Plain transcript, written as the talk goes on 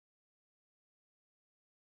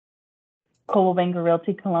Coldwell Banker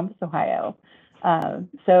Realty, Columbus, Ohio.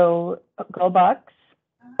 So go Bucks.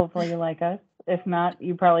 Hopefully you like us. If not,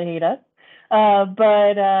 you probably hate us.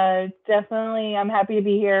 But definitely, I'm happy to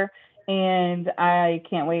be here, and I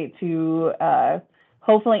can't wait to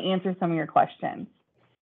hopefully answer some of your questions.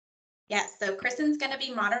 Yes, so Kristen's going to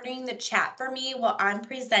be monitoring the chat for me while I'm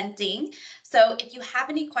presenting. So if you have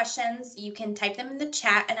any questions, you can type them in the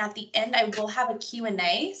chat, and at the end I will have a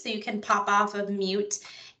Q&A, so you can pop off of mute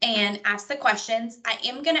and ask the questions. I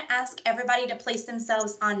am going to ask everybody to place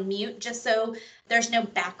themselves on mute just so there's no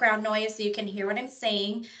background noise, so you can hear what I'm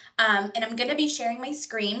saying. And I'm going to be sharing my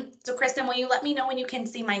screen. So Kristen, will you let me know when you can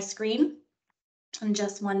see my screen? In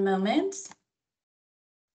just one moment.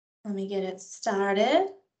 Let me get it started.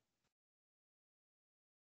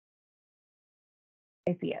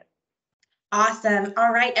 I see it. Awesome.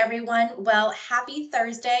 All right, everyone. Well, happy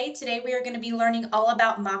Thursday. Today we are going to be learning all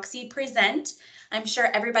about Moxi Present. I'm sure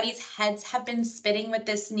everybody's heads have been spinning with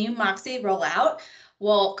this new Moxi rollout.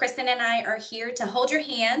 Well, Kristen and I are here to hold your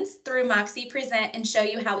hands through Moxi Present and show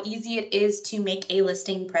you how easy it is to make a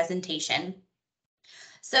listing presentation.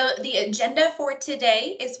 So the agenda for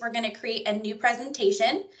today is we're going to create a new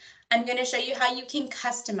presentation. I'm going to show you how you can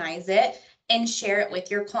customize it and share it with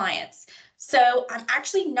your clients. So I'm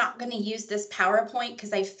actually not going to use this PowerPoint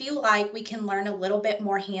because I feel like we can learn a little bit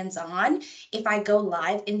more hands-on if I go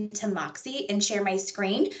live into Moxi and share my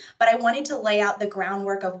screen, but I wanted to lay out the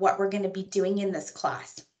groundwork of what we're going to be doing in this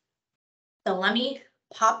class. So let me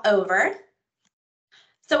pop over.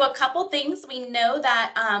 So a couple things, we know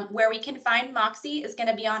that where we can find Moxi is going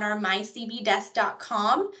to be on our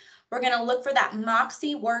mycbdesk.com. We're going to look for that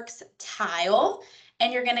Moxi Works tile,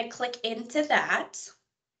 and you're going to click into that.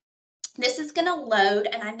 This is going to load,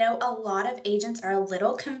 and I know a lot of agents are a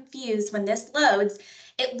little confused when this loads.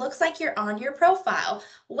 It looks like you're on your profile.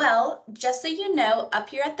 Well, just so you know, up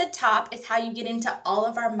here at the top is how you get into all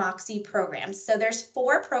of our Moxi programs. So there's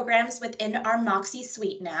 4 programs within our Moxi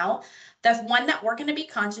suite now. The one that we're going to be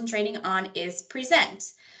concentrating on is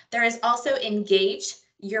Present. There is also Engage,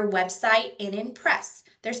 your website, and Impress.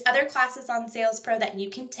 There's other classes on Sales Pro that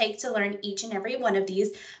you can take to learn each and every one of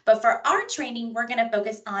these, but for our training, we're going to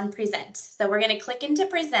focus on Present. So we're going to click into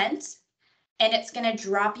Present, and it's going to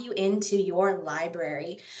drop you into your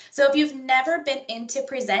library. So if you've never been into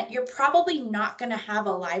Present, you're probably not going to have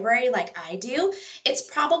a library like I do. It's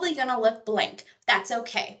probably going to look blank. That's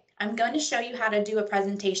okay. I'm going to show you how to do a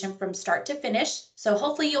presentation from start to finish, so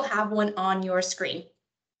hopefully you'll have one on your screen.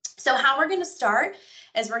 So how we're going to start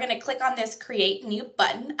is we're going to click on this Create New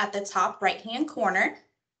button at the top right-hand corner,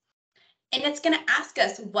 and it's going to ask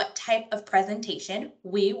us what type of presentation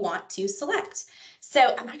we want to select.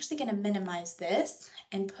 So I'm actually going to minimize this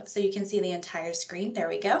and so you can see the entire screen. There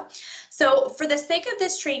we go. So for the sake of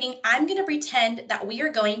this training, I'm going to pretend that we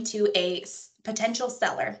are going to a potential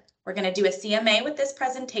seller. We're going to do a CMA with this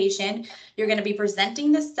presentation. You're going to be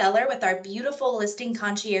presenting the seller with our beautiful listing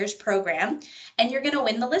concierge program, and you're going to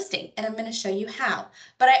win the listing. And I'm going to show you how.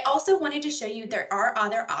 But I also wanted to show you there are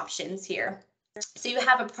other options here. So you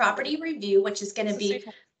have a property review, which is going to be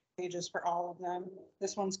pages for all of them.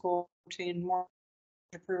 This one's cool. More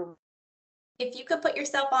approved. If you could put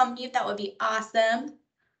yourself on mute, that would be awesome.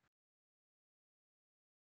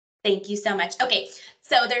 Thank you so much. Okay,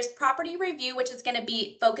 so there's property review, which is going to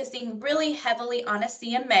be focusing really heavily on a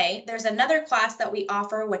CMA. There's another class that we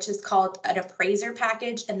offer, which is called an appraiser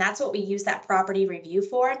package, and that's what we use that property review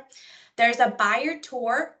for. There's a buyer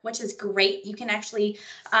tour, which is great. You can actually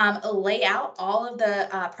lay out all of the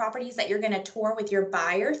properties that you're going to tour with your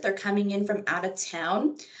buyer if they're coming in from out of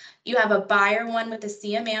town. You have a buyer one with a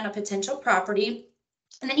CMA on a potential property.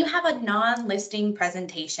 And then you have a non-listing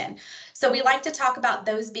presentation. So we like to talk about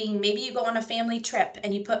those being, maybe you go on a family trip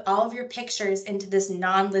and you put all of your pictures into this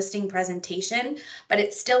non-listing presentation, but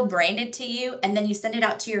it's still branded to you, and then you send it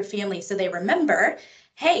out to your family so they remember,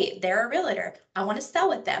 hey, they're a realtor. I want to sell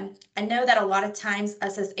with them. I know that a lot of times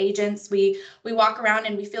us as agents, we walk around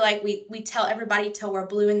and we feel like we tell everybody till we're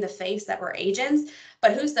blue in the face that we're agents,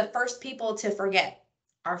 but who's the first people to forget?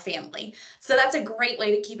 Our family. So that's a great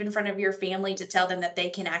way to keep in front of your family to tell them that they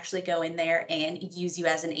can actually go in there and use you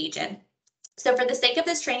as an agent. So for the sake of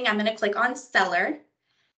this training, I'm going to click on seller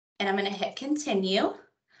and I'm going to hit continue.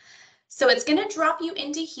 So it's going to drop you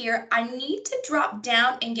into here. I need to drop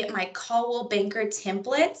down and get my Coldwell Banker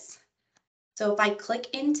templates. So if I click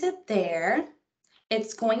into there,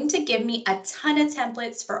 it's going to give me a ton of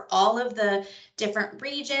templates for all of the different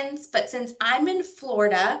regions. But since I'm in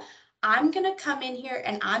Florida, I'm going to come in here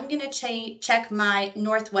and I'm going to check my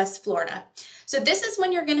Northwest Florida. So this is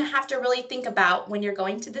when you're going to have to really think about, when you're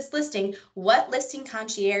going to this listing, what listing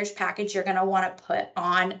concierge package you're going to want to put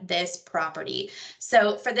on this property.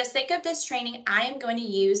 So for the sake of this training, I am going to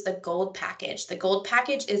use the gold package. The gold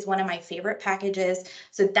package is one of my favorite packages.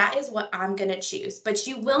 So that is what I'm going to choose. But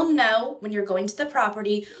you will know when you're going to the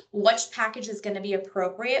property which package is going to be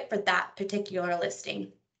appropriate for that particular listing,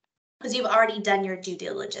 because you've already done your due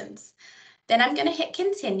diligence. Then I'm going to hit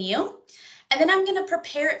continue, and then I'm going to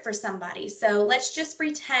prepare it for somebody. So let's just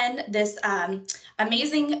pretend this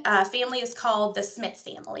amazing family is called the Smith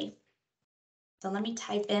family. So let me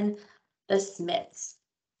type in the Smiths.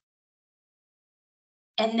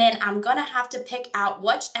 And then I'm going to have to pick out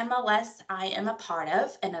which MLS I am a part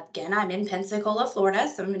of. And again, I'm in Pensacola,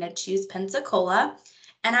 Florida, so I'm going to choose Pensacola,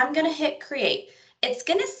 and I'm going to hit create. It's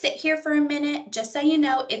going to sit here for a minute, just so you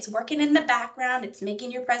know, it's working in the background. It's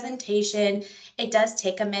making your presentation. It does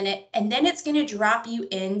take a minute, and then it's going to drop you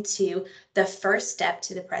into the first step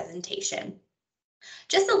to the presentation.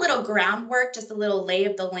 Just a little groundwork, just a little lay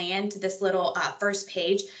of the land to this little first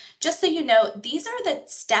page. Just so you know, these are the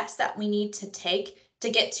steps that we need to take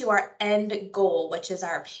to get to our end goal, which is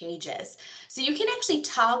our pages. So you can actually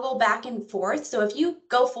toggle back and forth. So if you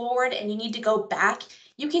go forward and you need to go back,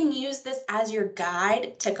 you can use this as your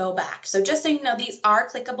guide to go back. So just so you know, these are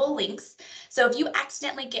clickable links. So if you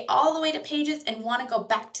accidentally get all the way to pages and want to go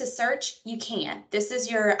back to search, you can. This is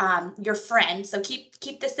your friend. So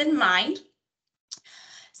keep this in mind.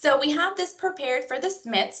 So we have this prepared for the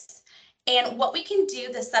Smiths. And what we can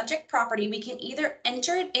do, the subject property, we can either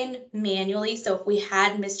enter it in manually. So if we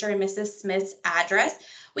had Mr. and Mrs. Smith's address,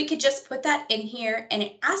 we could just put that in here, and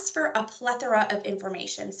it asks for a plethora of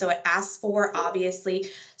information. So it asks for,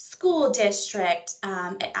 obviously, school district,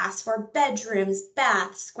 it asks for bedrooms,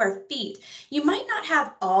 baths, square feet. You might not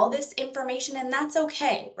have all this information, and that's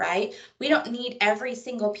okay, right? We don't need every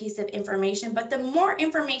single piece of information, but the more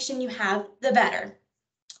information you have, the better.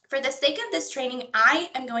 For the sake of this training, I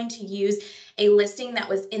am going to use a listing that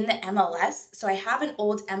was in the MLS. So I have an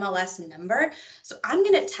old MLS number. So I'm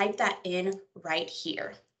going to type that in right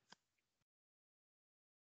here.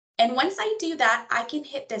 And once I do that, I can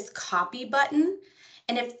hit this copy button.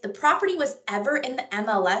 And if the property was ever in the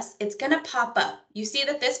MLS, it's going to pop up. You see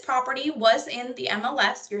that this property was in the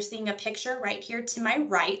MLS. You're seeing a picture right here to my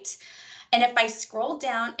right. And if I scroll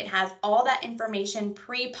down, it has all that information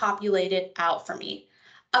pre-populated out for me.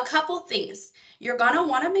 A couple things. You're going to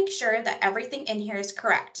want to make sure that everything in here is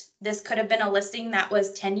correct. This could have been a listing that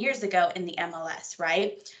was 10 years ago in the MLS,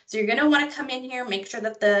 right? So you're going to want to come in here, make sure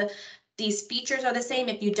that these features are the same.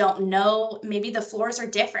 If you don't know, maybe the floors are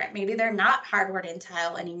different. Maybe they're not hardwood and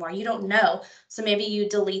tile anymore. You don't know. So maybe you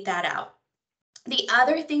delete that out. The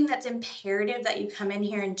other thing that's imperative that you come in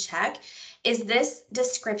here and check is this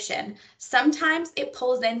description. Sometimes it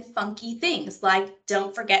pulls in funky things like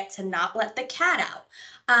don't forget to not let the cat out.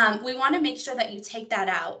 We want to make sure that you take that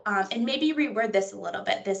out and maybe reword this a little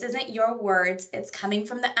bit. This isn't your words. It's coming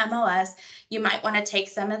from the MLS. You might want to take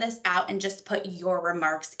some of this out and just put your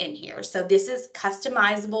remarks in here. So this is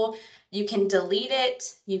customizable. You can delete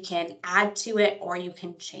it, you can add to it, or you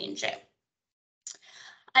can change it.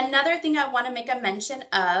 Another thing I want to make a mention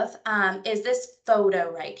of is this photo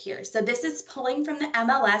right here. So this is pulling from the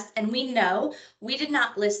MLS, and we know we did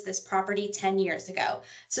not list this property 10 years ago.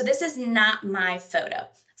 So this is not my photo.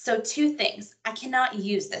 So two things, I cannot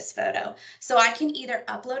use this photo. So I can either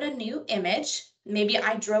upload a new image. Maybe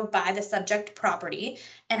I drove by the subject property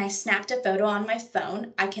and I snapped a photo on my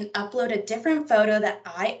phone. I can upload a different photo that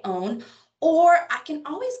I own, or I can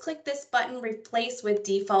always click this button, replace with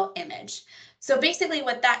default image. So basically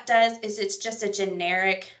what that does is it's just a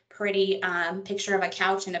generic, pretty picture of a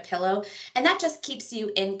couch and a pillow, and that just keeps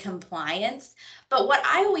you in compliance. But what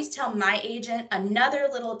I always tell my agent, another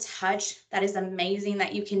little touch that is amazing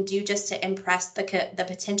that you can do just to impress the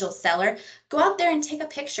potential seller, go out there and take a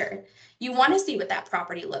picture. You want to see what that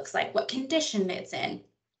property looks like, what condition it's in.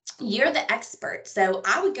 You're the expert. So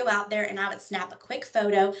I would go out there and I would snap a quick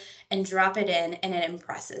photo and drop it in, and it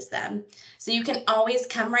impresses them. So you can always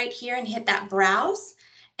come right here and hit that browse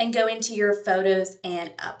and go into your photos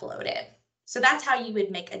and upload it. So that's how you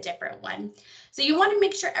would make a different one. So you want to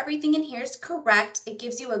make sure everything in here is correct. It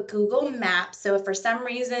gives you a Google map. So if for some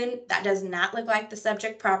reason that does not look like the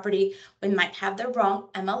subject property, we might have the wrong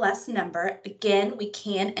MLS number. Again, we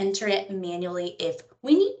can enter it manually if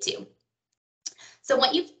we need to. So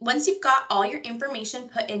once you've got all your information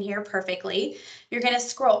put in here perfectly, you're going to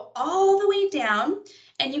scroll all the way down,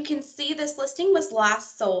 and you can see this listing was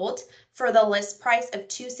last sold for the list price of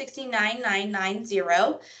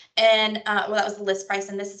 $269,990. And well, that was the list price,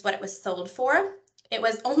 and this is what it was sold for. It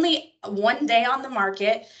was only 1 day on the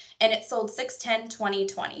market, and it sold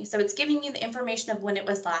 6/10/2020. So it's giving you the information of when it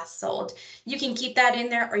was last sold. You can keep that in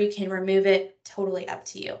there or you can remove it, totally up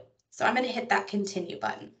to you. So I'm going to hit that continue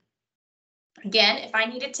button. Again, if I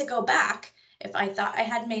needed to go back, if I thought I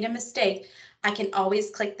had made a mistake, I can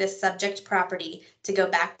always click this subject property to go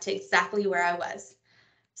back to exactly where I was.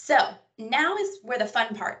 So now is where the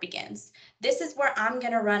fun part begins. This is where I'm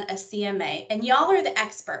going to run a CMA, and y'all are the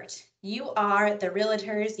expert. You are the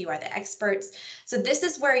realtors, you are the experts. So this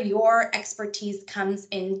is where your expertise comes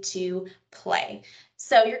into play.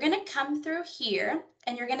 So you're going to come through here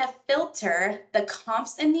and you're going to filter the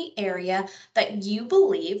comps in the area that you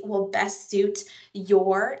believe will best suit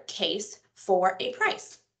your case for a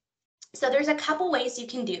price. So there's a couple ways you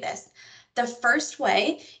can do this. The first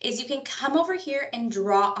way is you can come over here and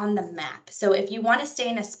draw on the map. So if you want to stay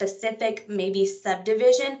in a specific, maybe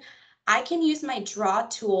subdivision, I can use my draw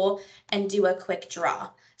tool and do a quick draw.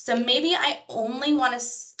 So maybe I only want to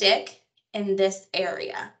stick in this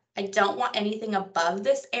area. I don't want anything above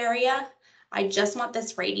this area. I just want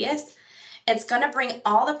this radius. It's going to bring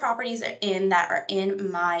all the properties in that are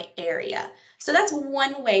in my area. So that's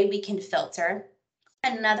one way we can filter.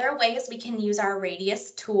 Another way is we can use our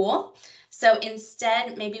radius tool. So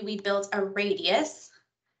instead, maybe we build a radius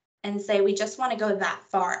and say we just want to go that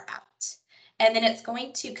far out. And then it's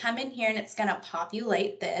going to come in here and it's going to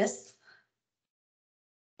populate this.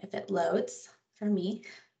 If it loads for me.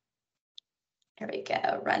 Here we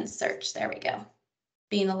go, run search, there we go.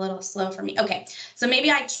 Being a little slow for me. Okay, so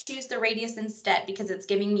maybe I choose the radius instead because it's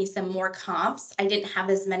giving me some more comps. I didn't have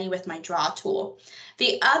as many with my draw tool.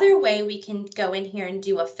 The other way we can go in here and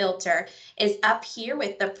do a filter is up here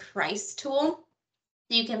with the price tool.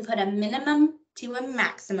 You can put a minimum to a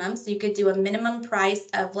maximum. So you could do a minimum price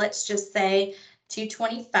of, let's just say,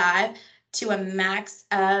 $225 to a max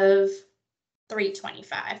of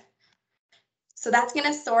 $325. So that's going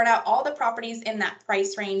to sort out all the properties in that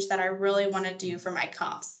price range that I really want to do for my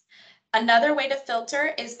comps. Another way to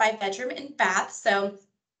filter is by bedroom and bath. So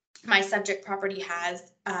my subject property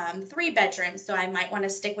has 3 bedrooms, so I might want to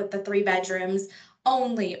stick with the 3 bedrooms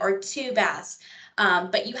only or 2 baths.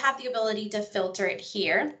 But you have the ability to filter it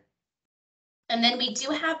here. And then we do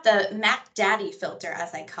have the Mac Daddy filter,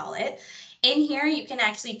 as I call it. In here, you can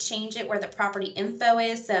actually change it where the property info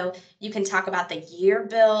is. So you can talk about the year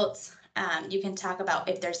built. You can talk about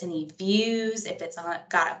if there's any views, if it's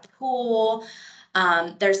got a pool.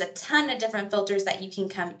 There's a ton of different filters that you can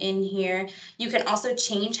come in here. You can also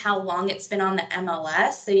change how long it's been on the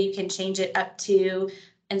MLS. So you can change it up to,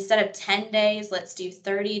 instead of 10 days, let's do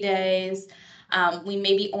 30 days. We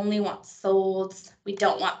maybe only want solds. We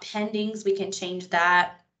don't want pendings. We can change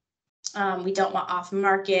that. We don't want off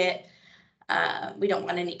market. We don't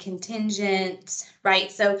want any contingent,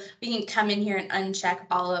 right? So we can come in here and uncheck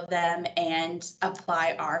all of them and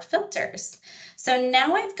apply our filters. So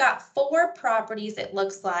now I've got 4 properties, it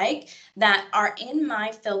looks like, that are in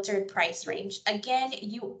my filtered price range. Again,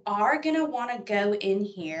 you are going to want to go in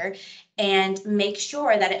here and make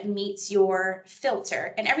sure that it meets your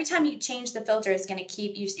filter. And every time you change the filter, it's going to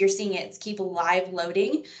keep, you're seeing it, it's keep live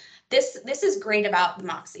loading. This is great about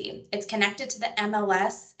Moxi. It's connected to the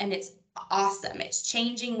MLS and it's awesome. It's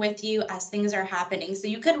changing with you as things are happening. So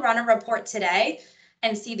you could run a report today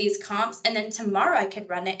and see these comps, and then tomorrow I could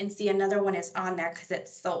run it and see another one is on there because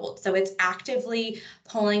it's sold. So it's actively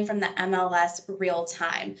pulling from the MLS real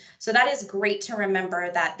time. So that is great to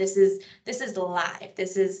remember that this is live.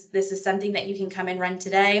 This is something that you can come and run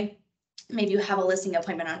today. Maybe you have a listing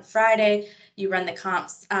appointment on Friday, you run the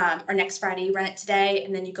comps, or next Friday you run it today,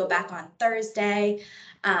 and then you go back on Thursday.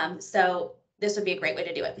 So this would be a great way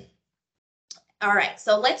to do it. All right,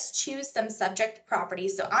 so let's choose some subject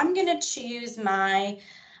properties. So I'm going to choose my,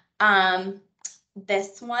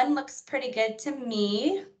 this one looks pretty good to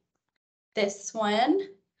me. This one.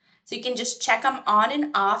 So you can just check them on and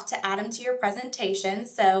off to add them to your presentation.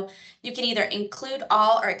 So you can either include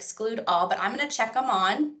all or exclude all, but I'm going to check them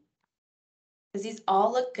on because these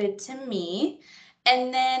all look good to me.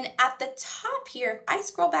 And then at the top here, if I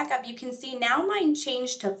scroll back up, you can see now mine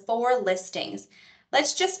changed to 4 listings.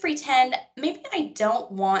 Let's just pretend maybe I don't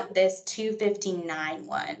want this 259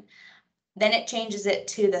 one. Then it changes it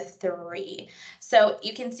to the 3. So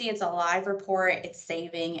you can see it's a live report, it's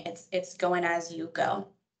saving, it's going as you go.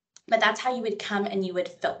 but that's how you would come and you would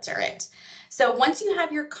filter it. So once you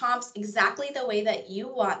have your comps exactly the way that you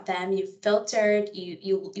want them, you've filtered,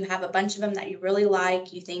 you have a bunch of them that you really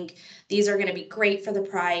like, you think these are going to be great for the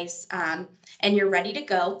price, and you're ready to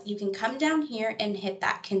go, you can come down here and hit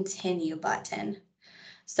that continue button.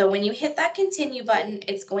 So when you hit that continue button,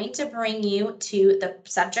 it's going to bring you to the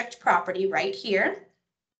subject property right here.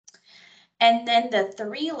 And then the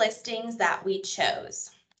 3 listings that we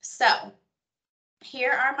chose. So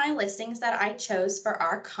here are my listings that I chose for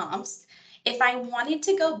our comps. If I wanted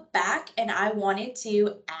to go back and I wanted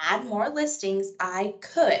to add more listings, I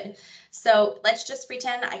could. So let's just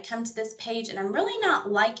pretend I come to this page and I'm really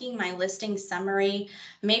not liking my listing summary.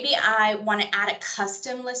 Maybe I want to add a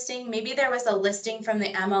custom listing. Maybe there was a listing from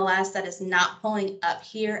the MLS that is not pulling up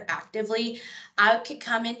here actively. I could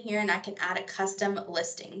come in here and I can add a custom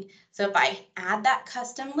listing. So if I add that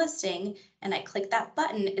custom listing and I click that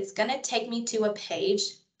button, it's going to take me to a page.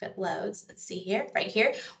 If it loads, let's see here, right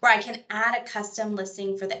here, where I can add a custom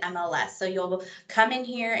listing for the MLS. So you'll come in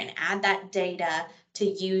here and add that data to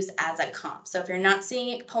use as a comp. So if you're not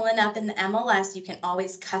seeing it pulling up in the MLS, you can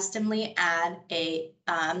always customly add a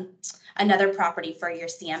another property for your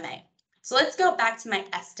CMA. So let's go back to my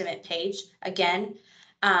estimate page again.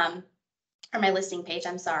 Or my listing page,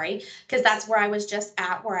 I'm sorry, because that's where I was just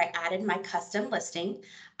at, where I added my custom listing.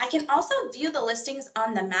 I can also view the listings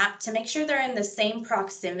on the map to make sure they're in the same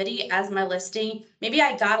proximity as my listing. Maybe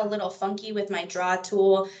I got a little funky with my draw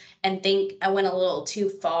tool and think I went a little too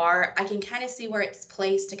far. I can kind of see where it's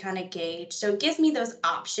placed to kind of gauge. So it gives me those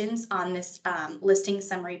options on this listing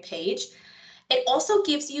summary page. It also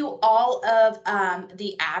gives you all of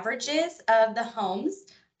the averages of the homes.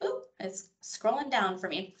 Oop, it's scrolling down for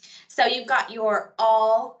me. So you've got your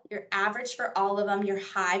average for all of them, your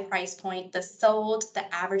high price point, the sold,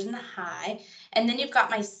 the average, and the high. And then you've got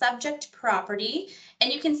my subject property.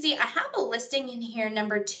 And you can see I have a listing in here,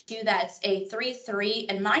 number 2, that's a 3-3,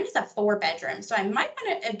 and mine is a 4-bedroom. So I might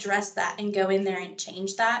want to address that and go in there and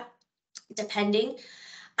change that, depending.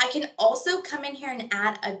 I can also come in here and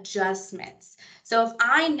add adjustments. So if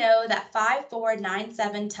I know that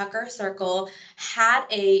 5497 Tucker Circle had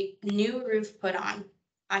a new roof put on,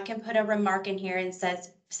 I can put a remark in here and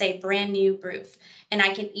say brand new roof, and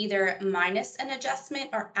I can either minus an adjustment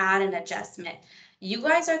or add an adjustment. You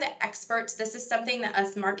guys are the experts. This is something that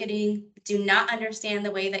us marketing do not understand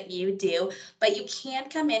the way that you do, but you can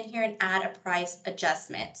come in here and add a price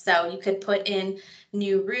adjustment. So you could put in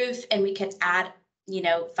new roof and we could add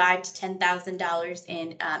 $5,000 to $10,000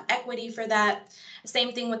 in equity for that.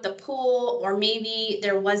 Same thing with the pool, or maybe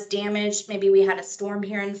there was damage. Maybe we had a storm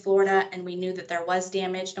here in Florida and we knew that there was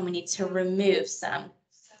damage and we need to remove some.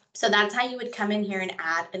 So that's how you would come in here and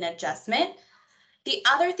add an adjustment. The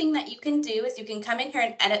other thing that you can do is you can come in here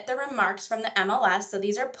and edit the remarks from the MLS. So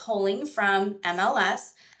these are pulling from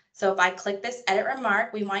MLS. So if I click this edit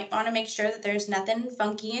remark, we might want to make sure that there's nothing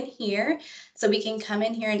funky in here. So we can come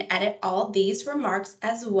in here and edit all these remarks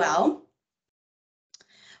as well.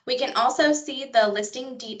 We can also see the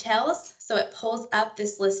listing details. So it pulls up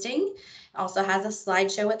this listing. It also has a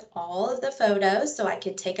slideshow with all of the photos. So I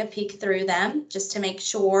could take a peek through them just to make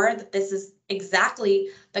sure that this is exactly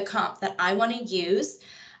the comp that I want to use.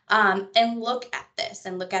 And look at this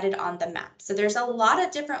and look at it on the map. So there's a lot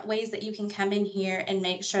of different ways that you can come in here and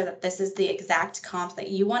make sure that this is the exact comp that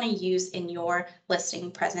you want to use in your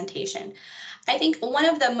listing presentation. I think one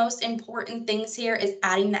of the most important things here is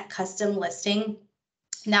adding that custom listing.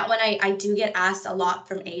 And that one I do get asked a lot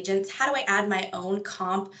from agents. How do I add my own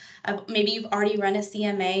comp? Maybe you've already run a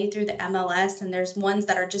CMA through the MLS and there's ones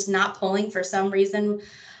that are just not pulling for some reason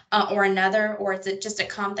or another, or is it just a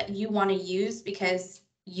comp that you want to use because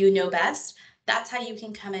you know best? That's how you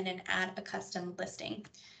can come in and add a custom listing.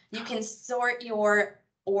 You can sort your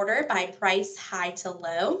order by price, high to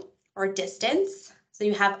low, or distance. So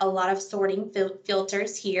you have a lot of sorting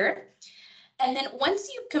filters here. And then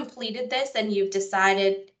once you've completed this and you've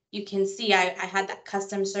decided, you can see I had that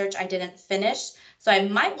custom search I didn't finish. So I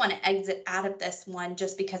might want to exit out of this one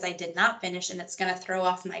just because I did not finish and it's going to throw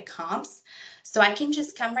off my comps. So I can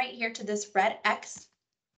just come right here to this red X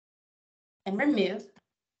and remove.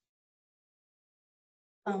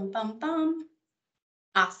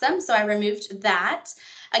 Awesome. So I removed that.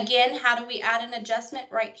 Again, how do we add an adjustment?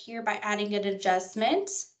 Right here by adding an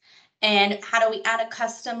adjustment. And how do we add a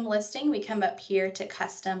custom listing? We come up here to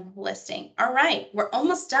custom listing. All right, we're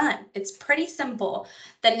almost done. It's pretty simple.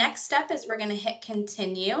 The next step is we're going to hit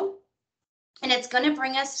continue. And it's going to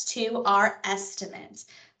bring us to our estimate.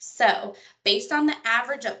 So based on the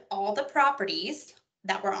average of all the properties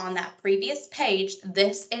that were on that previous page,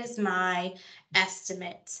 this is my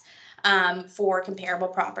estimate. for comparable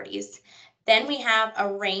properties. Then we have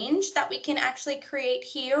a range that we can actually create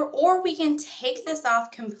here, or we can take this off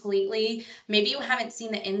completely. Maybe you haven't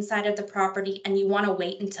seen the inside of the property and you want to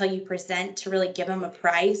wait until you present to really give them a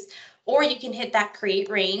price, or you can hit that create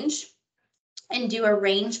range and do a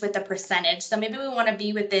range with a percentage. So maybe we want to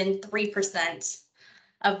be within 3%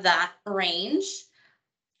 of that range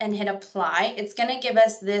and hit apply. It's going to give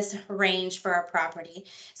us this range for our property.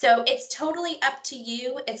 So it's totally up to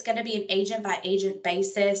you. It's going to be an agent by agent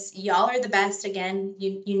basis. Y'all are the best. Again,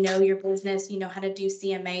 you know your business, you know how to do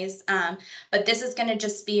CMAs, but this is going to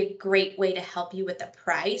just be a great way to help you with the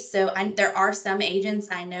price. So there are some agents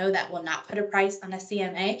I know that will not put a price on a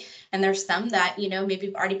CMA, and there's some that, you know, maybe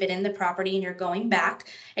you've already been in the property and you're going back.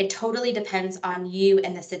 It totally depends on you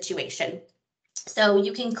and the situation. So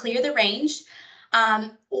you can clear the range.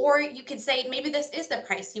 Or you could say maybe this is the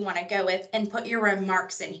price you want to go with and put your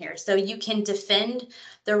remarks in here. So you can defend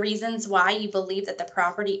the reasons why you believe that the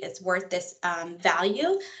property is worth this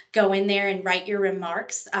value. Go in there and write your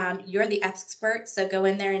remarks. You're the expert, so go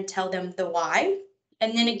in there and tell them the why.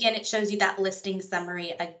 And then again, it shows you that listing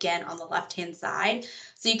summary again on the left-hand side,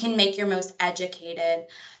 so you can make your most educated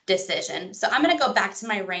decision. So I'm going to go back to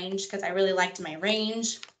my range because I really liked my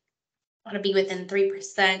range. I want to be within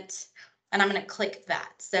 3%. And I'm going to click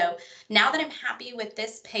that. So now that I'm happy with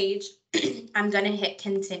this page, I'm going to hit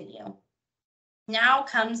continue. Now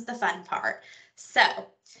comes the fun part. So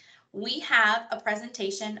we have a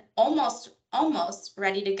presentation almost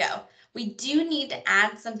ready to go. We do need to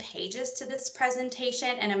add some pages to this presentation,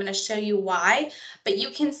 and I'm going to show you why. But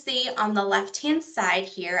you can see on the left-hand side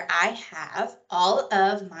here, I have all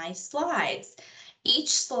of my slides. Each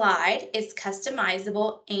slide is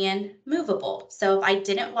customizable and movable. So if I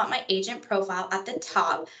didn't want my agent profile at the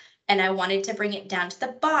top and I wanted to bring it down to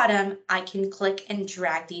the bottom, I can click and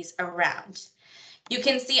drag these around. You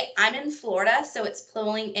can see I'm in Florida, so it's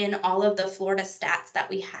pulling in all of the Florida stats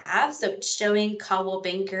that we have. So it's showing Coldwell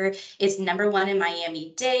Banker is #1 in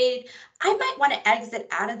Miami-Dade. I might want to exit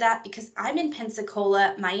out of that because I'm in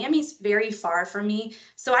Pensacola. Miami's very far from me,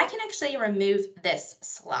 so I can actually remove this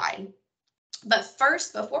slide. But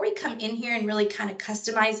first, before we come in here and really kind of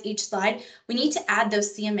customize each slide, we need to add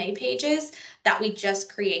those CMA pages that we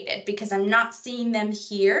just created because I'm not seeing them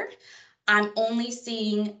here. I'm only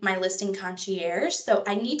seeing my listing concierge. So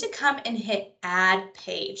I need to come and hit add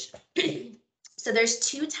page. So there's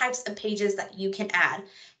two types of pages that you can add.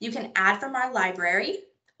 You can add from our library,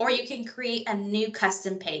 or you can create a new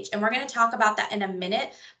custom page. And we're going to talk about that in a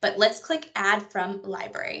minute, but let's click add from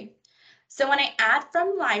library. So when I add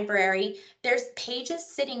from library, there's pages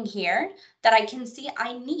sitting here that I can see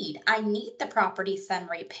I need. I need the property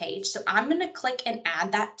summary page. So I'm going to click and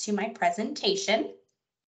add that to my presentation.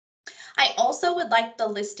 I also would like the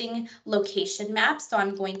listing location map, so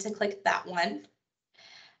I'm going to click that one.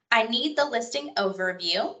 I need the listing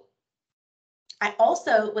overview. I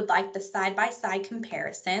also would like the side-by-side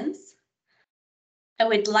comparisons. I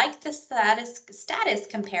would like the status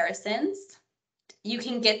comparisons. You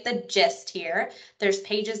can get the gist here. There's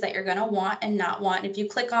pages that you're going to want and not want. If you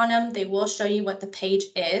click on them, they will show you what the page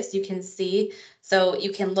is. You can see, so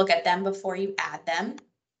you can look at them before you add them.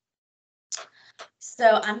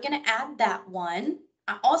 So I'm going to add that one.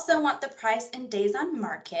 I also want the price and days on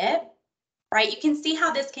market, right? You can see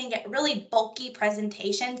how this can get really bulky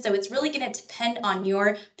presentation. So it's really going to depend on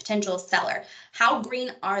your potential seller. How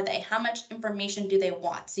green are they? How much information do they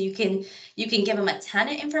want? So you can give them a ton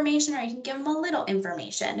of information, or you can give them a little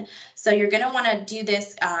information. So you're going to want to do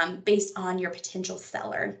this based on your potential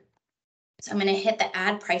seller. So I'm going to hit the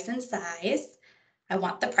add price and size. I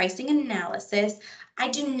want the pricing analysis. I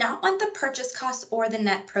do not want the purchase cost or the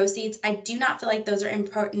net proceeds. I do not feel like those are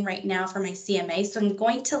important right now for my CMA, so I'm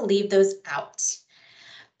going to leave those out.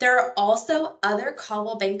 There are also other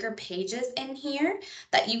Coldwell Banker pages in here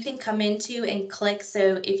that you can come into and click.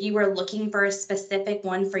 So if you were looking for a specific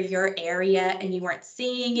one for your area and you weren't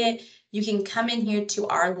seeing it, you can come in here to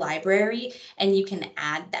our library and you can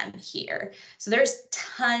add them here. So there's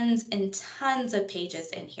tons and tons of pages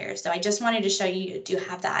in here. So I just wanted to show you do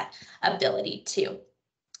have that ability too.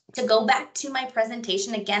 To go back to my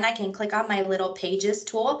presentation, again, I can click on my little pages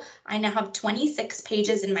tool. I now have 26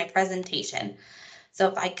 pages in my presentation. So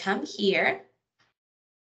if I come here,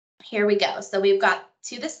 here we go. So we've got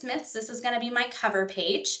to the Smiths. This is going to be my cover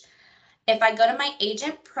page. If I go to my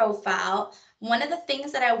agent profile, one of the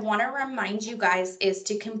things that I want to remind you guys is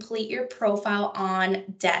to complete your profile on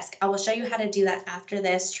desk. I will show you how to do that after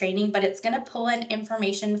this training, but it's going to pull in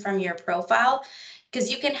information from your profile. because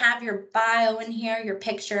you can have your bio in here, your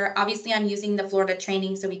picture. Obviously, I'm using the Florida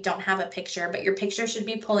training, so we don't have a picture, but your picture should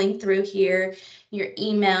be pulling through here, your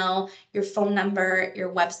email, your phone number, your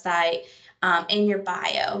website, and your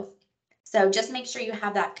bio. So just make sure you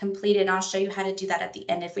have that completed. I'll show you how to do that at the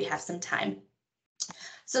end if we have some time.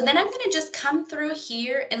 So then I'm going to just come through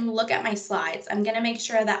here and look at my slides. I'm going to make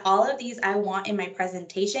sure that all of these I want in my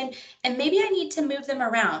presentation, and maybe I need to move them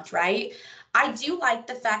around, right? I do like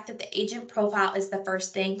the fact that the agent profile is the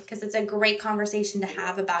first thing, because it's a great conversation to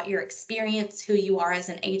have about your experience, who you are as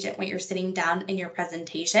an agent when you're sitting down in your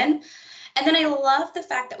presentation. And then I love the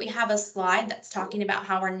fact that we have a slide that's talking about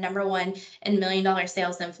how we're #1 in $1 million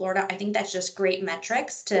sales in Florida. I think that's just great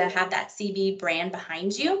metrics to have that CB brand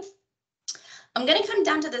behind you. I'm going to come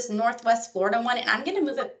down to this Northwest Florida one, and I'm going to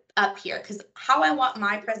move it up here because how I want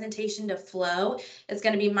my presentation to flow is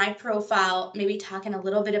going to be my profile, maybe talking a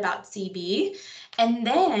little bit about CB. And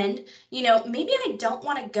then, you know, maybe I don't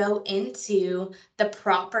want to go into the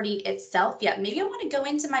property itself yet. Maybe I want to go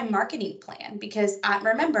into my marketing plan because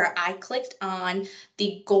remember, I clicked on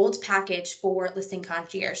the gold package for Listing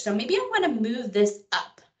Concierge. So maybe I want to move this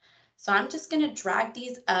up. So I'm just going to drag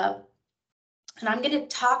these up. And I'm going to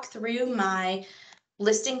talk through my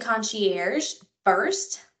Listing Concierge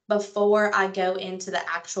first before I go into the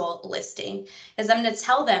actual listing, is I'm going to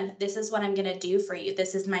tell them this is what I'm going to do for you.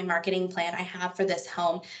 This is my marketing plan I have for this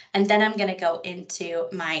home. And then I'm going to go into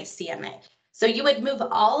my CMA. So you would move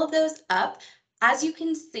all of those up. As you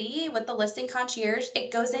can see with the Listing Concierge,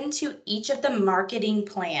 it goes into each of the marketing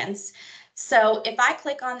plans. So if I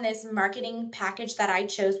click on this marketing package that I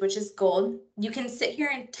chose, which is gold, you can sit here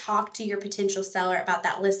and talk to your potential seller about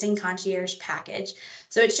that Listing Concierge package.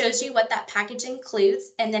 So it shows you what that package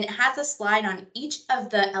includes, and then it has a slide on each of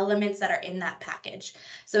the elements that are in that package.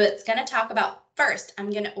 So it's going to talk about, first, I'm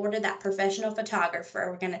going to order that professional photographer.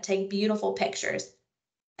 We're going to take beautiful pictures.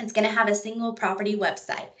 It's going to have a single property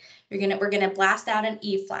website. We're going to blast out an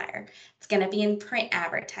e-flyer. It's going to be in print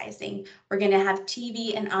advertising. We're going to have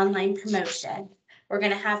TV and online promotion. We're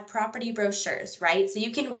going to have property brochures, right? So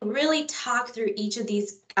you can really talk through each of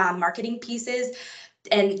these marketing pieces.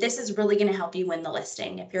 And this is really going to help you win the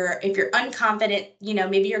listing. If you're unconfident, you know,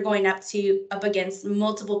 maybe you're going up against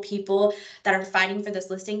multiple people that are fighting for this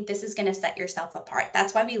listing, this is going to set yourself apart.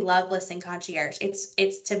 That's why we love Listing Concierge.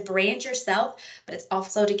 It's to brand yourself, but it's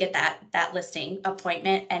also to get that listing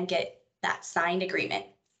appointment and get that signed agreement.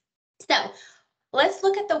 So let's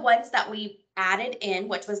look at the ones that we added in,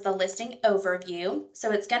 which was the listing overview.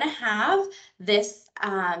 So it's going to have this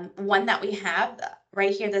one that we have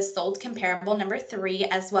right here, this sold comparable #3,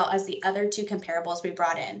 as well as the other 2 comparables we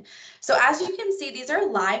brought in. So as you can see, these are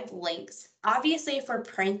live links. Obviously, if we're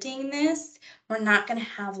printing this, we're not going to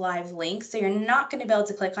have live links, so you're not going to be able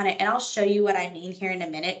to click on it. And I'll show you what I mean here in a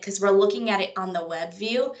minute because we're looking at it on the web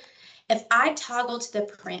view. If I toggle to the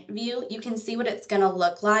print view, you can see what it's going to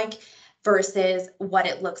look like versus what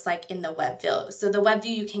it looks like in the web view. So the web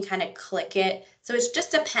view, you can kind of click it. So it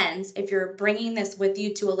just depends if you're bringing this with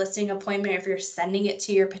you to a listing appointment, if you're sending it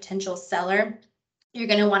to your potential seller, you're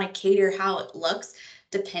going to want to cater how it looks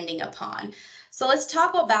depending upon. So let's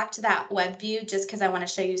toggle back to that web view just because I want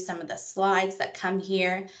to show you some of the slides that come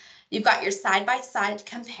here. You've got your side-by-side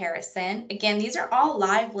comparison. Again, these are all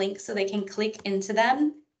live links so they can click into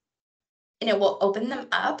them and it will open them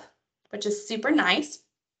up, which is super nice.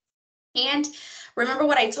 And remember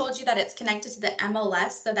what I told you, that it's connected to the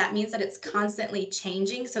MLS, so that means that it's constantly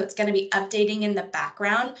changing, so it's going to be updating in the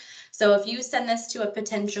background. So if you send this to a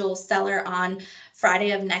potential seller on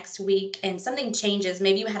Friday of next week and something changes,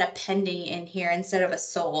 maybe you had a pending in here instead of a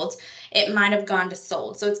sold, it might have gone to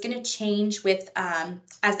sold. So it's going to change with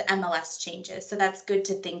as the MLS changes. So that's good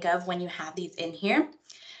to think of when you have these in here.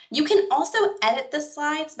 You can also edit the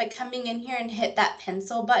slides by coming in here and hit that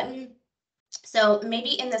pencil button. So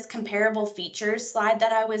maybe in this comparable features slide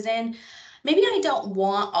that I was in, maybe I don't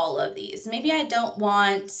want all of these. Maybe I don't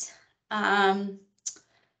want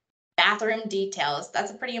bathroom details.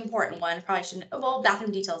 That's a pretty important one. Probably shouldn't, well,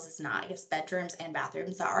 bathroom details is not, I guess bedrooms and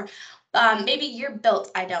bathrooms are. Maybe year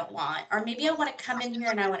built I don't want, or maybe I want to come in here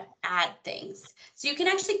and I want to add things. So you can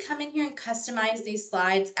actually come in here and customize these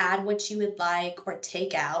slides, add what you would like or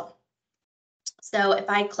take out. So if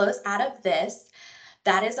I close out of this,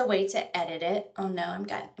 that is a way to edit it. Oh no,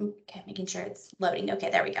 okay, making sure it's loading. Okay,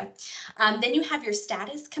 there we go. Then you have your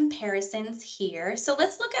status comparisons here. So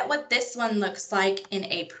let's look at what this one looks like in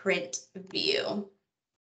a print view.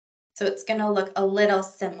 So it's going to look a little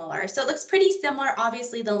similar. So it looks pretty similar.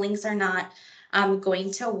 Obviously, the links are not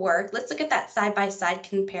going to work. Let's look at that side-by-side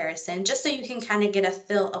comparison, just so you can kind of get a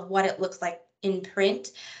feel of what it looks like in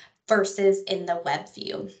print versus in the web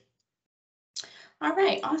view. All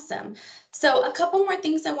right, awesome. So a couple more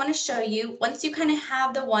things I want to show you. Once you kind of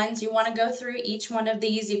have the ones, you want to go through each one of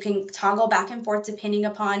these. You can toggle back and forth depending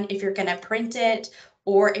upon if you're going to print it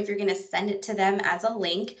or if you're going to send it to them as a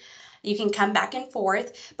link. You can come back and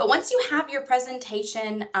forth. But once you have your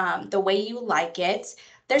presentation the way you like it,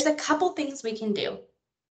 there's a couple things we can do.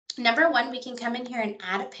 Number one, we can come in here and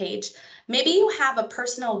add a page. Maybe you have a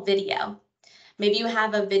personal video. Maybe you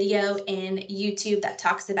have a video in YouTube that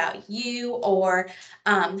talks about you or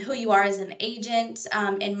who you are as an agent.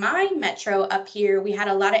 In my metro up here, we had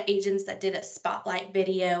a lot of agents that did a spotlight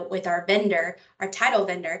video with our vendor, our title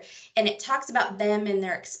vendor, and it talks about them and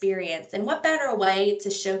their experience. And what better way to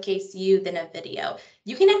showcase you than a video?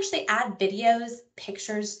 You can actually add videos,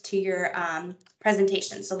 pictures to your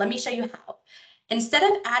presentation. So let me show you how. Instead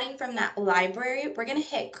of adding from that library, we're going to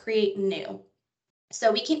hit Create New. So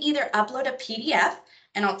we can either upload a PDF,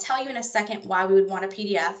 and I'll tell you in a second why we would want a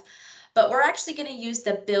PDF, but we're actually going to use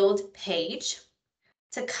the build page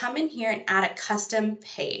to come in here and add a custom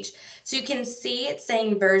page. So you can see it's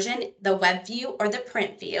saying version, the web view or the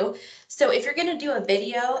print view. So if you're going to do a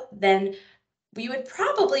video, then we would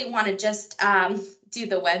probably want to just do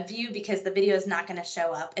the web view because the video is not going to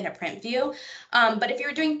show up in a print view. But if you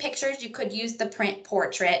were doing pictures, you could use the print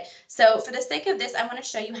portrait. So for the sake of this, I want to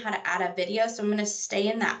show you how to add a video. So I'm going to stay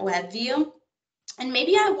in that web view. And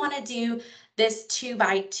maybe I want to do this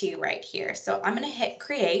 2x2 right here. So I'm going to hit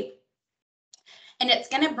create. And it's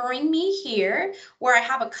going to bring me here where I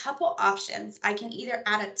have a couple options. I can either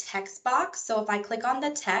add a text box. So if I click on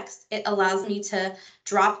the text, it allows me to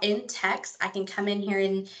drop in text. I can come in here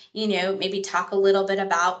and, maybe talk a little bit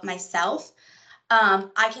about myself.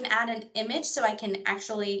 I can add an image, so I can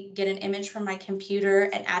actually get an image from my computer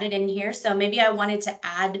and add it in here. So maybe I wanted to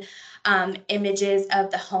add images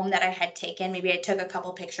of the home that I had taken. Maybe I took a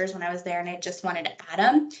couple pictures when I was there and I just wanted to add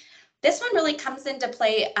them. This one really comes into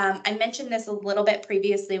play. I mentioned this a little bit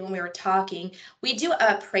previously when we were talking. We do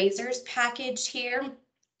a appraisers package here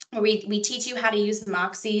where we teach you how to use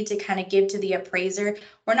Moxi to kind of give to the appraiser.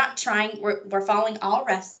 We're not trying, we're following all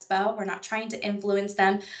RESPA. We're not trying to influence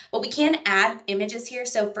them, but we can add images here.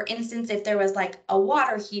 So for instance, if there was like a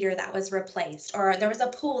water heater that was replaced or there was a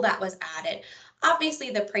pool that was added, obviously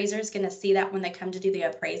the appraiser is going to see that when they come to do the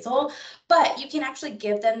appraisal, but you can actually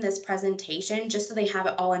give them this presentation just so they have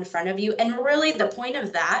it all in front of you. And really the point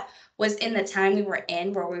of that was in the time we were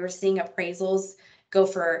in where we were seeing appraisals go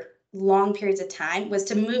for long periods of time was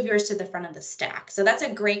to move yours to the front of the stack. So that's a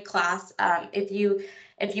great class. If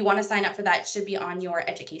you want to sign up for that, it should be on your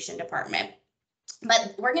education department.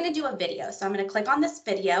 But we're going to do a video. So I'm going to click on this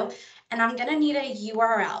video and I'm going to need a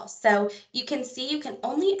URL. So you can see you can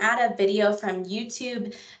only add a video from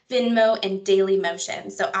YouTube, Venmo, and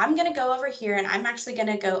Dailymotion. So I'm going to go over here and I'm actually going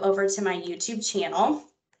to go over to my YouTube channel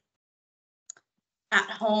at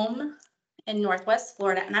home in Northwest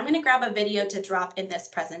Florida. And I'm going to grab a video to drop in this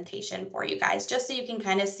presentation for you guys, just so you can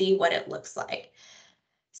kind of see what it looks like.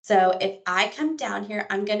 So if I come down here,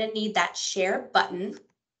 I'm going to need that share button.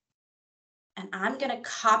 And I'm going to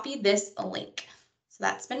copy this link. So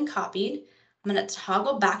that's been copied. I'm going to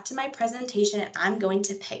toggle back to my presentation and I'm going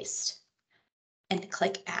to paste and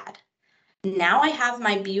click add. Now I have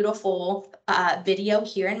my beautiful video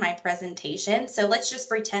here in my presentation. So let's just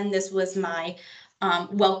pretend this was my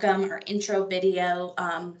welcome or intro video,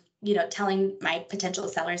 telling my potential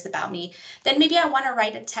sellers about me. Then maybe I want to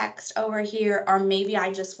write a text over here, or maybe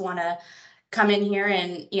I just want to come in here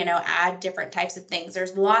and, add different types of things.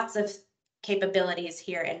 There's lots of capabilities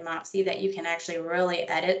here in Moxi that you can actually really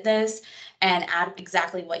edit this and add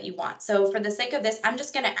exactly what you want. So for the sake of this, I'm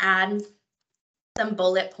just going to add some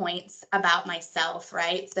bullet points about myself,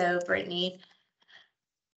 right? So Brittany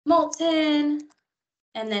Moulton,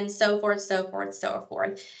 and then so forth, so forth, so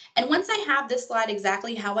forth. And once I have this slide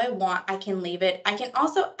exactly how I want, I can leave it. I can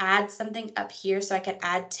also add something up here, so I could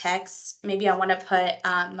add text. Maybe I want to put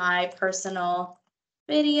my personal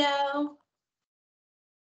video.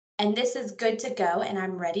 And this is good to go and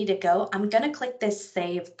I'm ready to go. I'm going to click this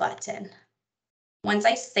save button. Once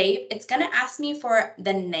I save, it's going to ask me for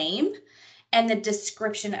the name and the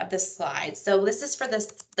description of the slide. So this is for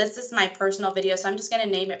this is my personal video. So I'm just going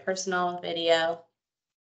to name it personal video.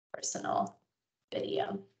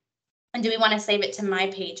 And do we want to save it to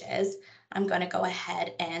my pages? I'm going to go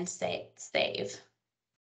ahead and say save.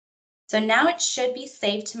 So now it should be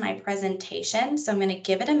saved to my presentation. So I'm going to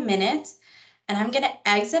give it a minute. And I'm going to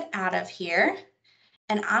exit out of here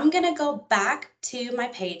and I'm going to go back to my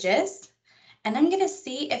pages and I'm going to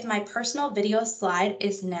see if my personal video slide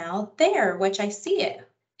is now there, which I see it.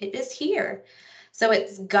 It is here. So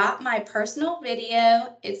it's got my personal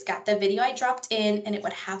video, it's got the video I dropped in, and it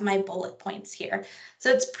would have my bullet points here.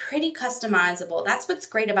 So it's pretty customizable. That's what's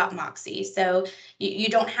great about Moxi. So you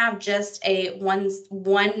don't have just a one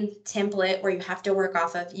template where you have to work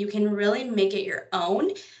off of. You can really make it your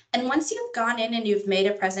own. And once you've gone in and you've made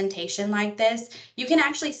a presentation like this, you can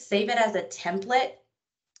actually save it as a template.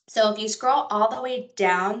 So if you scroll all the way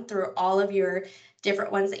down through all of your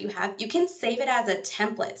different ones that you have, you can save it as a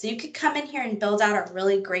template. So you could come in here and build out a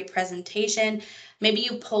really great presentation. Maybe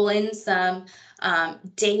you pull in some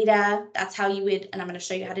data. That's how you would, and I'm going to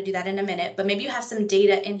show you how to do that in a minute, but maybe you have some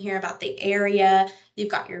data in here about the area. You've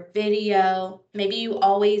got your video. Maybe you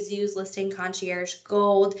always use Listing Concierge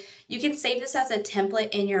Gold. You can save this as a template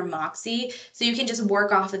in your Moxi, so you can just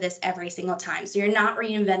work off of this every single time. So you're not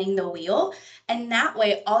reinventing the wheel. And that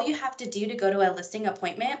way, all you have to do to go to a listing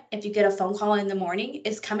appointment, if you get a phone call in the morning,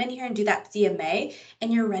 is come in here and do that CMA,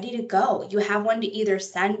 and you're ready to go. You have one to either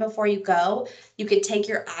send before you go. You could take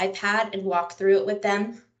your iPad and walk through it with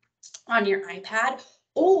them on your iPad,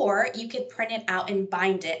 or you could print it out and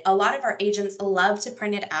bind it. A lot of our agents love to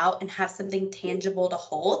print it out and have something tangible to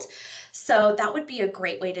hold. So that would be a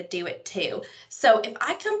great way to do it too. So if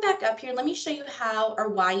I come back up here, let me show you how or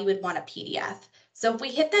why you would want a PDF. So if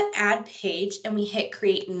we hit that add page and we hit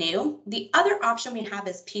create new, the other option we have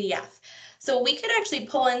is PDF. So we could actually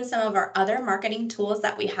pull in some of our other marketing tools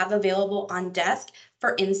that we have available on desk.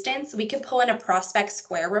 For instance, we could pull in a prospect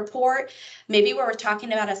square report, maybe where we're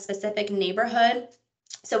talking about a specific neighborhood.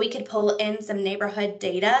 So we could pull in some neighborhood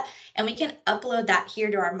data and we can upload that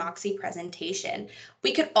here to our Moxi presentation.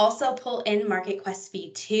 We could also pull in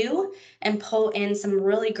MarketQuest V2 and pull in some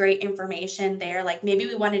really great information there. Like maybe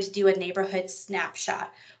we wanted to do a neighborhood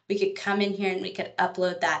snapshot. We could come in here and we could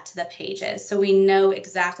upload that to the pages so we know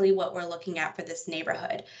exactly what we're looking at for this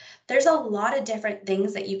neighborhood. There's a lot of different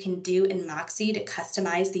things that you can do in Moxi to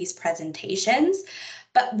customize these presentations.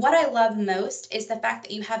 But what I love most is the fact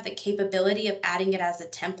that you have the capability of adding it as a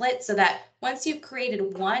template so that once you've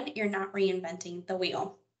created one, you're not reinventing the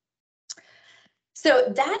wheel.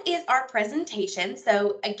 So that is our presentation.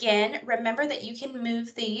 So again, remember that you can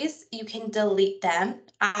move these, you can delete them.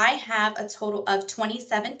 I have a total of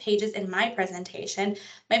 27 pages in my presentation.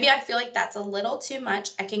 Maybe I feel like that's a little too much.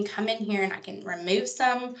 I can come in here and I can remove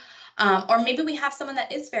some. Or maybe we have someone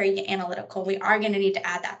that is very analytical. We are going to need to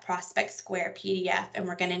add that prospect square PDF, and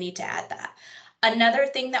we're going to need to add that. Another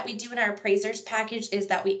thing that we do in our appraisers package is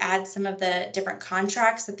that we add some of the different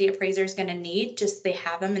contracts that the appraiser is going to need, just they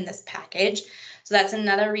have them in this package. So that's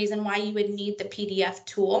another reason why you would need the PDF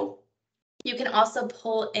tool. You can also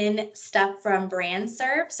pull in stuff from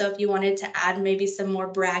BrandServe. So if you wanted to add maybe some more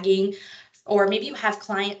bragging, or maybe you have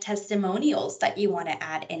client testimonials that you want to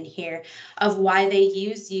add in here of why they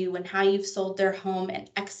use you and how you've sold their home in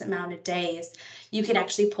X amount of days. You can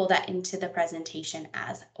actually pull that into the presentation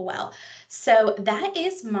as well. So that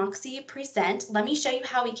is Moxi Present. Let me show you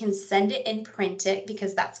how we can send it and print it,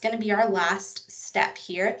 because that's going to be our last step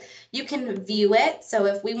here. You can view it. So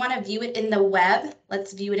if we want to view it in the web,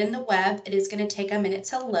 let's view it in the web. It is going to take a minute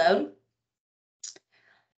to load.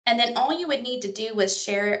 And then all you would need to do was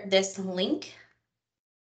share this link.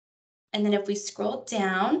 And then if we scroll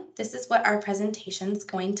down, this is what our presentation is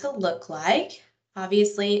going to look like.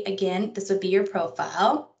 Obviously, again, this would be your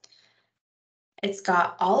profile. It's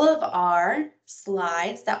got all of our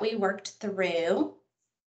slides that we worked through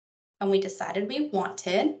and we decided we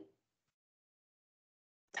wanted.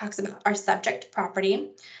 Talks about our subject property.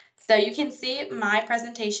 So you can see my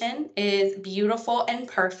presentation is beautiful and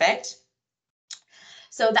perfect.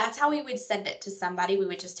 So that's how we would send it to somebody. We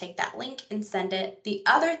would just take that link and send it. The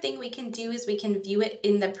other thing we can do is we can view it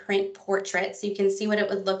in the print portrait. So you can see what it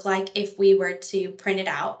would look like if we were to print it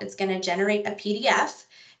out. It's going to generate a PDF.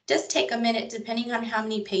 Just take a minute depending on how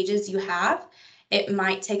many pages you have. It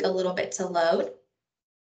might take a little bit to load.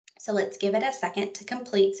 So let's give it a second to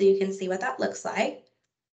complete so you can see what that looks like.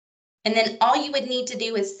 And then all you would need to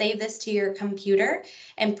do is save this to your computer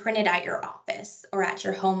and print it at your office or at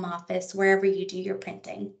your home office, wherever you do your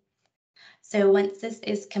printing. So once this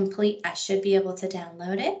is complete, I should be able to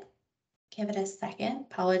download it. Give it a second.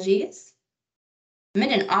 Apologies. I'm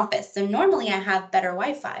in an office, so normally I have better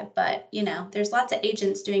Wi-Fi, but you know, there's lots of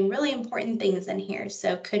agents doing really important things in here,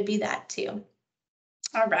 so could be that too.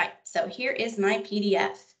 All right, so here is my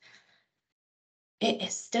PDF. It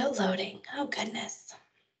is still loading. Oh goodness.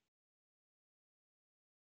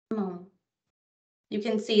 You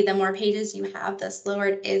can see the more pages you have, the slower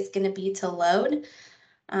it is going to be to load,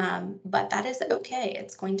 but that is okay.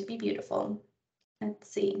 It's going to be beautiful. Let's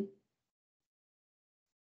see.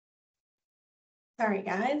 Sorry,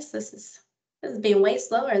 guys, this is This is being way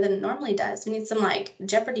slower than it normally does. We need some like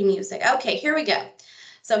Jeopardy music. Okay, here we go.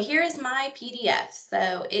 So here is my PDF.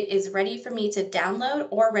 So it is ready for me to download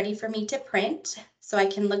or ready for me to print. So I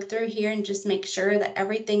can look through here and just make sure that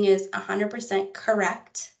everything is 100%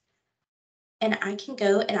 correct. And I can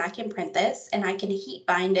go and I can print this and I can heat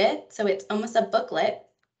bind it. So it's almost a booklet.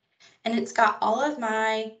 And it's got all of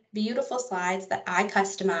my beautiful slides that I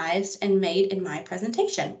customized and made in my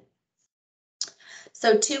presentation.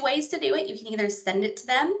 So 2 ways to do it. You can either send it to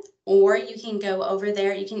them or you can go over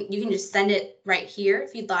there. You can just send it right here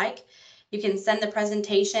if you'd like. You can send the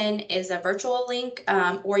presentation as a virtual link,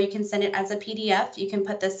 or you can send it as a PDF. You can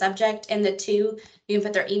put the subject and the two, you can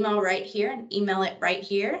put their email right here and email it right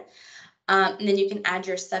here. And then you can add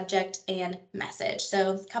your subject and message.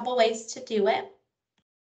 So a couple ways to do it.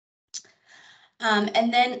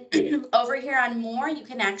 And then over here on more, you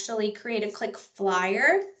can actually create a quick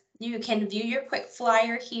flyer. You can view your quick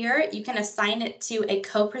flyer here. You can assign it to a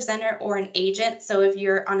co-presenter or an agent. So if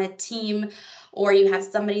you're on a team or you have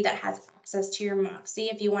somebody that has access to your Moxi,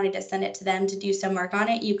 if you wanted to send it to them to do some work on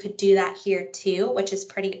it, you could do that here too, which is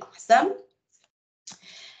pretty awesome.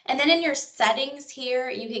 And then in your settings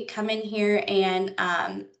here, you could come in here and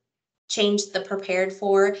change the prepared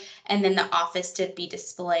for, and then the office to be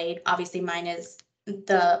displayed. Obviously mine is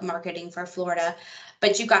the marketing for Florida,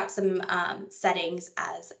 but you got some settings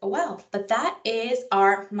as well. But that is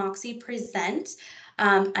our Moxi Present.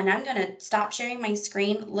 And I'm gonna stop sharing my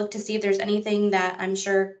screen, look to see if there's anything that I'm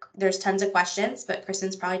sure there's tons of questions, but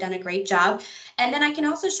Kristen's probably done a great job. And then I can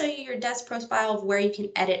also show you your desk profile of where you can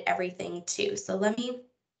edit everything too. So let me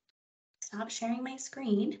stop sharing my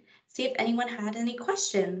screen, see if anyone had any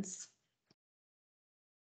questions.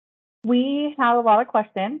 We have a lot of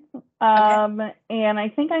questions, and I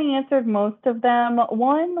think I answered most of them.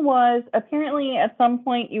 One was apparently at some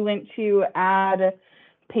point you went to add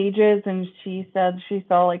pages and she said she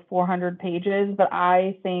saw like 400 pages, but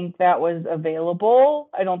I think that was available.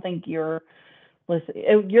 I don't think your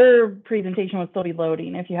presentation would still be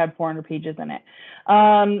loading if you had 400 pages in it.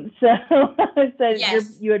 So it said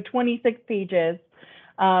Yes. you had 26 pages.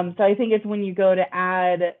 So I think it's when you go to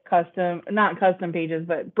add not custom pages,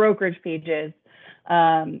 but brokerage pages,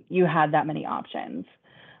 you had that many options.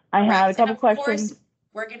 I had a couple questions.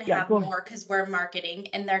 We're going to have more because we're marketing,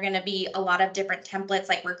 and they're going to be a lot of different templates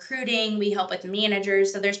like recruiting. We help with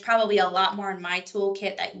managers. So there's probably a lot more in my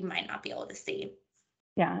toolkit that you might not be able to see.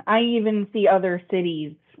 Yeah, I even see other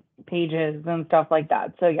cities pages and stuff like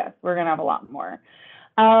that. So yes, we're going to have a lot more.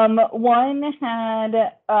 One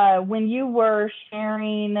had, when you were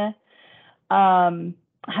sharing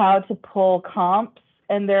how to pull comps,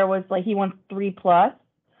 and there was like, he wants 3+.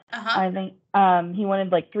 I think he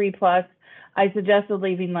wanted like 3+. I suggested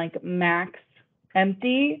leaving like max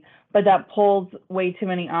empty, but that pulls way too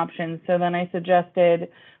many options. So then I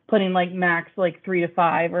suggested putting like max like 3 to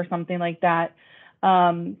 5 or something like that.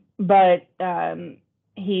 I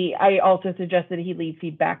also suggested he leave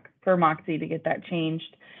feedback for Moxi to get that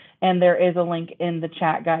changed. And there is a link in the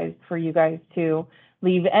chat, guys, for you guys to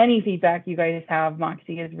leave any feedback you guys have.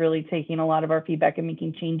 Moxi is really taking a lot of our feedback and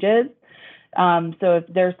making changes. So if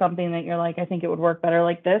there's something that you're like, I think it would work better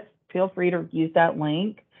like this, feel free to use that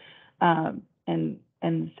link and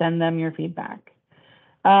send them your feedback.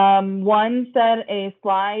 One said a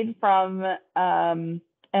slide from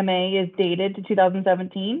MA is dated to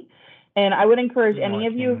 2017. And I would encourage any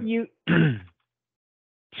of you, if you, I'm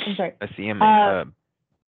sorry. A CMA,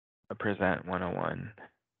 a Present 101.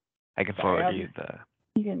 I can forward you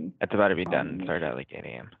it's about to be done. Start at like 8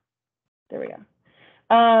 a.m. There we go.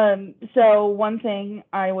 So one thing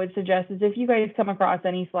I would suggest is if you guys come across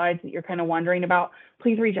any slides that you're kind of wondering about,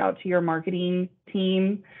 please reach out to your marketing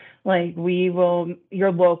team. Like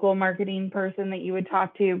your local marketing person that you would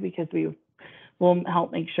talk to, because we will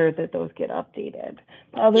help make sure that those get updated.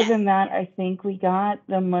 But other than that, I think we got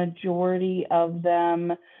the majority of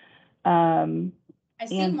them. I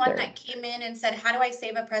see one that came in and said, how do I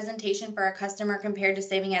save a presentation for a customer compared to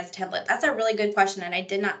saving as a template? That's a really good question, and I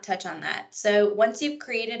did not touch on that. So once you've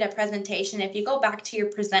created a presentation, if you go back to your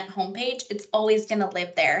Present homepage, it's always going to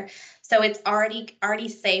live there. So it's already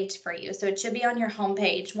saved for you. So it should be on your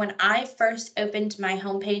homepage. When I first opened my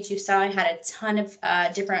homepage, you saw I had a ton of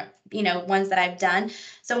different, ones that I've done.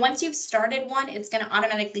 So once you've started one, it's going to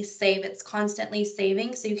automatically save. It's constantly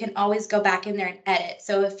saving. So you can always go back in there and edit.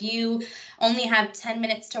 So if you only have 10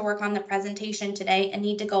 minutes to work on the presentation today and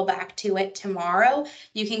need to go back to it tomorrow,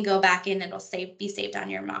 you can go back in and it'll be saved on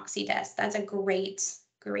your Moxi desk. That's a great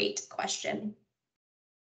question.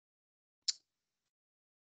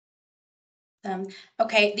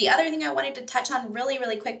 Okay, the other thing I wanted to touch on really,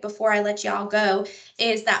 really quick before I let y'all go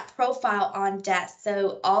is that profile on desk.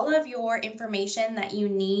 So all of your information that you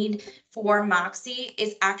need for Moxi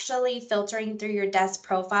is actually filtering through your desk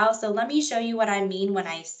profile. So let me show you what I mean when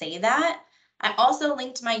I say that. I also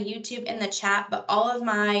linked my YouTube in the chat, but all of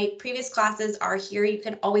my previous classes are here. You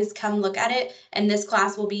can always come look at it. And this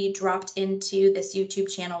class will be dropped into this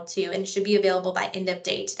YouTube channel too, and it should be available by end of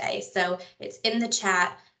day today. So it's in the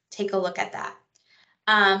chat. Take a look at that.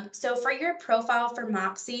 So for your profile for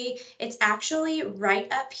Moxi, it's actually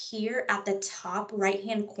right up here at the top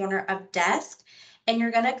right-hand corner of desk, and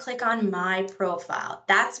you're gonna click on My Profile.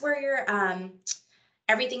 That's where your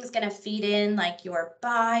everything's gonna feed in, like your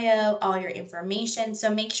bio, all your information.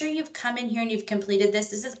 So make sure you've come in here and you've completed this.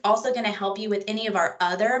 This is also gonna help you with any of our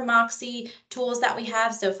other Moxi tools that we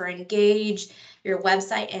have. So for Engage, your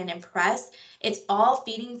website, and Impress, it's all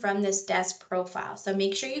feeding from this desk profile. So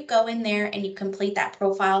make sure you go in there and you complete that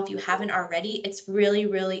profile if you haven't already. It's really,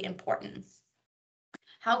 really important.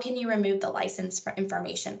 How can you remove the license for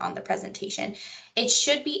information on the presentation? It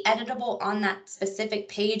should be editable on that specific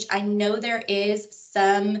page. I know there is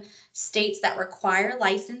some states that require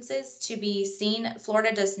licenses to be seen.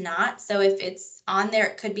 Florida does not. So if it's on there,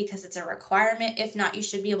 it could be because it's a requirement. If not, you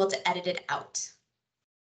should be able to edit it out.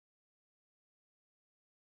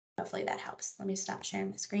 Hopefully that helps. Let me stop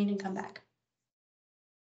sharing the screen and come back.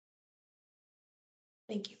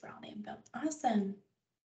 Thank you for all the info. Awesome.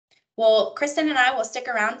 Well, Kristen and I will stick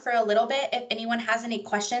around for a little bit. If anyone has any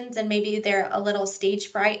questions and maybe they're a little stage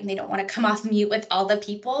fright and they don't want to come off mute with all the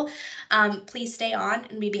people, please stay on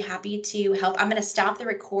and we'd be happy to help. I'm going to stop the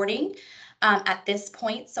recording at this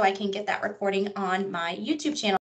point so I can get that recording on my YouTube channel.